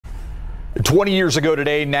20 years ago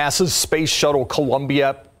today, NASA's Space Shuttle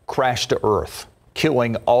Columbia crashed to Earth,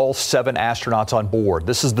 killing all 7 astronauts on board.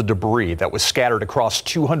 This is the debris that was scattered across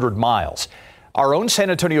 200 miles. Our own San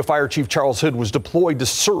Antonio Fire Chief Charles Hood was deployed to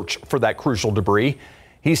search for that crucial debris.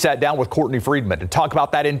 He sat down with Courtney Friedman to talk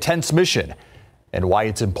about that intense mission and why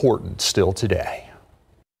it's important still today.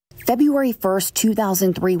 February 1st,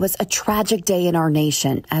 2003 was a tragic day in our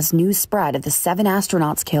nation as news spread of the 7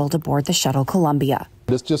 astronauts killed aboard the Shuttle Columbia.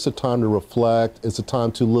 It's just a time to reflect. It's a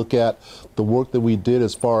time to look at the work that we did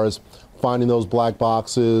as far as finding those black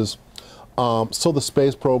boxes so the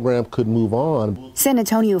space program could move on. San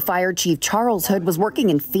Antonio Fire Chief Charles Hood was working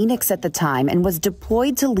in Phoenix at the time and was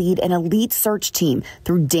deployed to lead an elite search team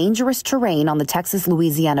through dangerous terrain on the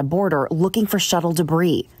Texas-Louisiana border looking for shuttle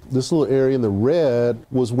debris. This little area in the red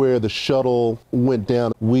was where the shuttle went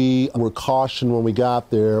down. We were cautioned when we got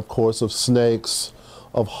there, of course, of snakes,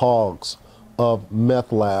 of hogs, of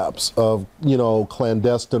meth labs, of,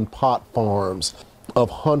 clandestine pot farms, of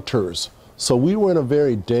hunters. So we were in a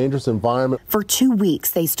very dangerous environment. For 2 weeks,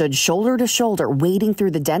 they stood shoulder to shoulder, wading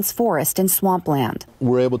through the dense forest and swampland.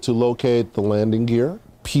 We're able to locate the landing gear,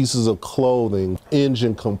 pieces of clothing,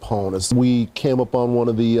 engine components. We came upon one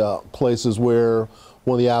of the places where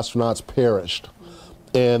one of the astronauts perished,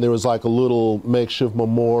 and there was like a little makeshift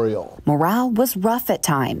memorial. Morale was rough at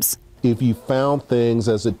times. If you found things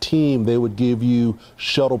as a team, they would give you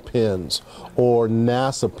shuttle pins or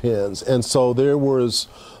NASA pins, and so there was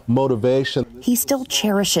motivation. He still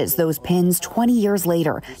cherishes those pins 20 years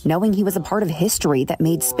later, knowing he was a part of history that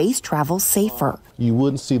made space travel safer. You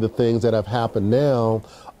wouldn't see the things that have happened now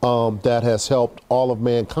that has helped all of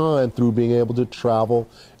mankind through being able to travel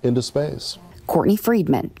into space. Courtney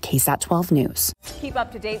Friedman, KSAT 12 News. Keep up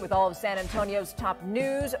to date with all of San Antonio's top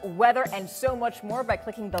news, weather, and so much more by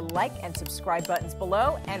clicking the like and subscribe buttons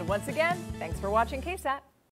below. And once again, thanks for watching KSAT.